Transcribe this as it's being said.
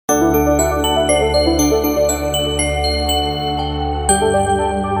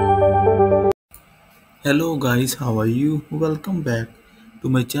Hello guys, how are you? Welcome back to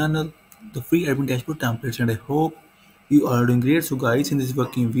my channel, the free admin dashboard templates, and I hope you are doing great. So guys, in this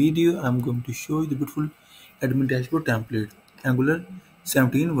working video, I'm going to show you the beautiful admin dashboard template, Angular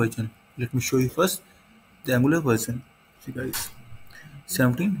 17 version. Let me show you first the Angular version. See guys,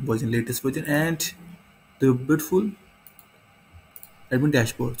 17 version, latest version, and the beautiful admin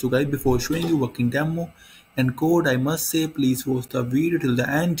dashboard. So guys, before showing you working demo and code, I must say please watch the video till the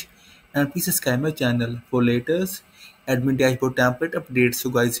end and please subscribe my channel for latest admin dashboard template updates. So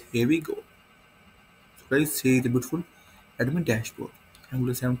guys, here we go. So guys, see the beautiful admin dashboard.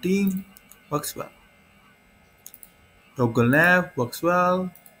 Angular 17 works well. Toggle nav works well.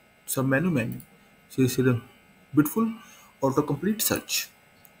 Sub menu. So you see the beautiful autocomplete search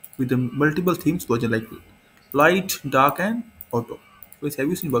with the multiple themes version like light, dark, and auto. So have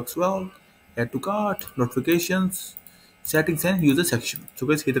you seen works well? Add to cart, notifications, settings, and user section. So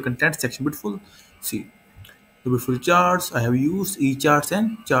guys, here the content section beautiful. See the beautiful charts. I have used eCharts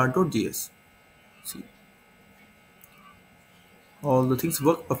and chart.js. See all the things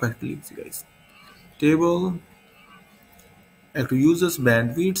work perfectly. See guys, table, active users,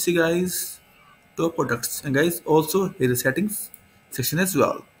 bandwidth. See guys, top products, and guys also here the settings section as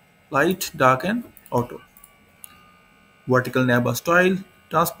well. Light, dark, and auto. Vertical navbar style,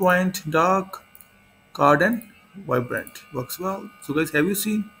 transparent, dark, card and vibrant. Works well. So guys, have you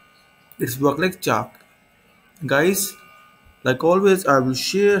seen? It's work like chalk. Guys, like always, I will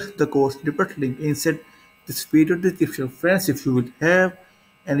share the course snippet link inside this video description. Friends, if you will have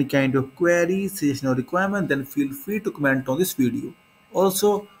any kind of query, suggestion or requirement, then feel free to comment on this video.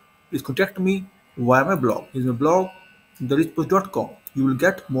 Also, please contact me via my blog. Is my blog therichpost.com. You will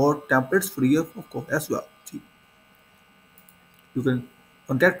get more templates free of course as well. See, you can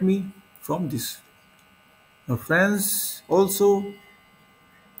contact me from this. Now friends, also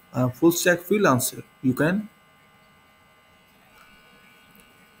I'm a full stack freelancer. You can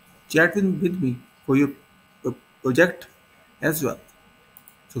chat with me for your project as well.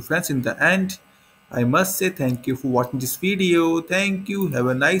 So friends, in the end, I must say thank you for watching this video. Thank you. Have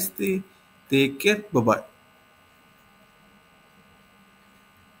a nice day. Take care. Bye bye.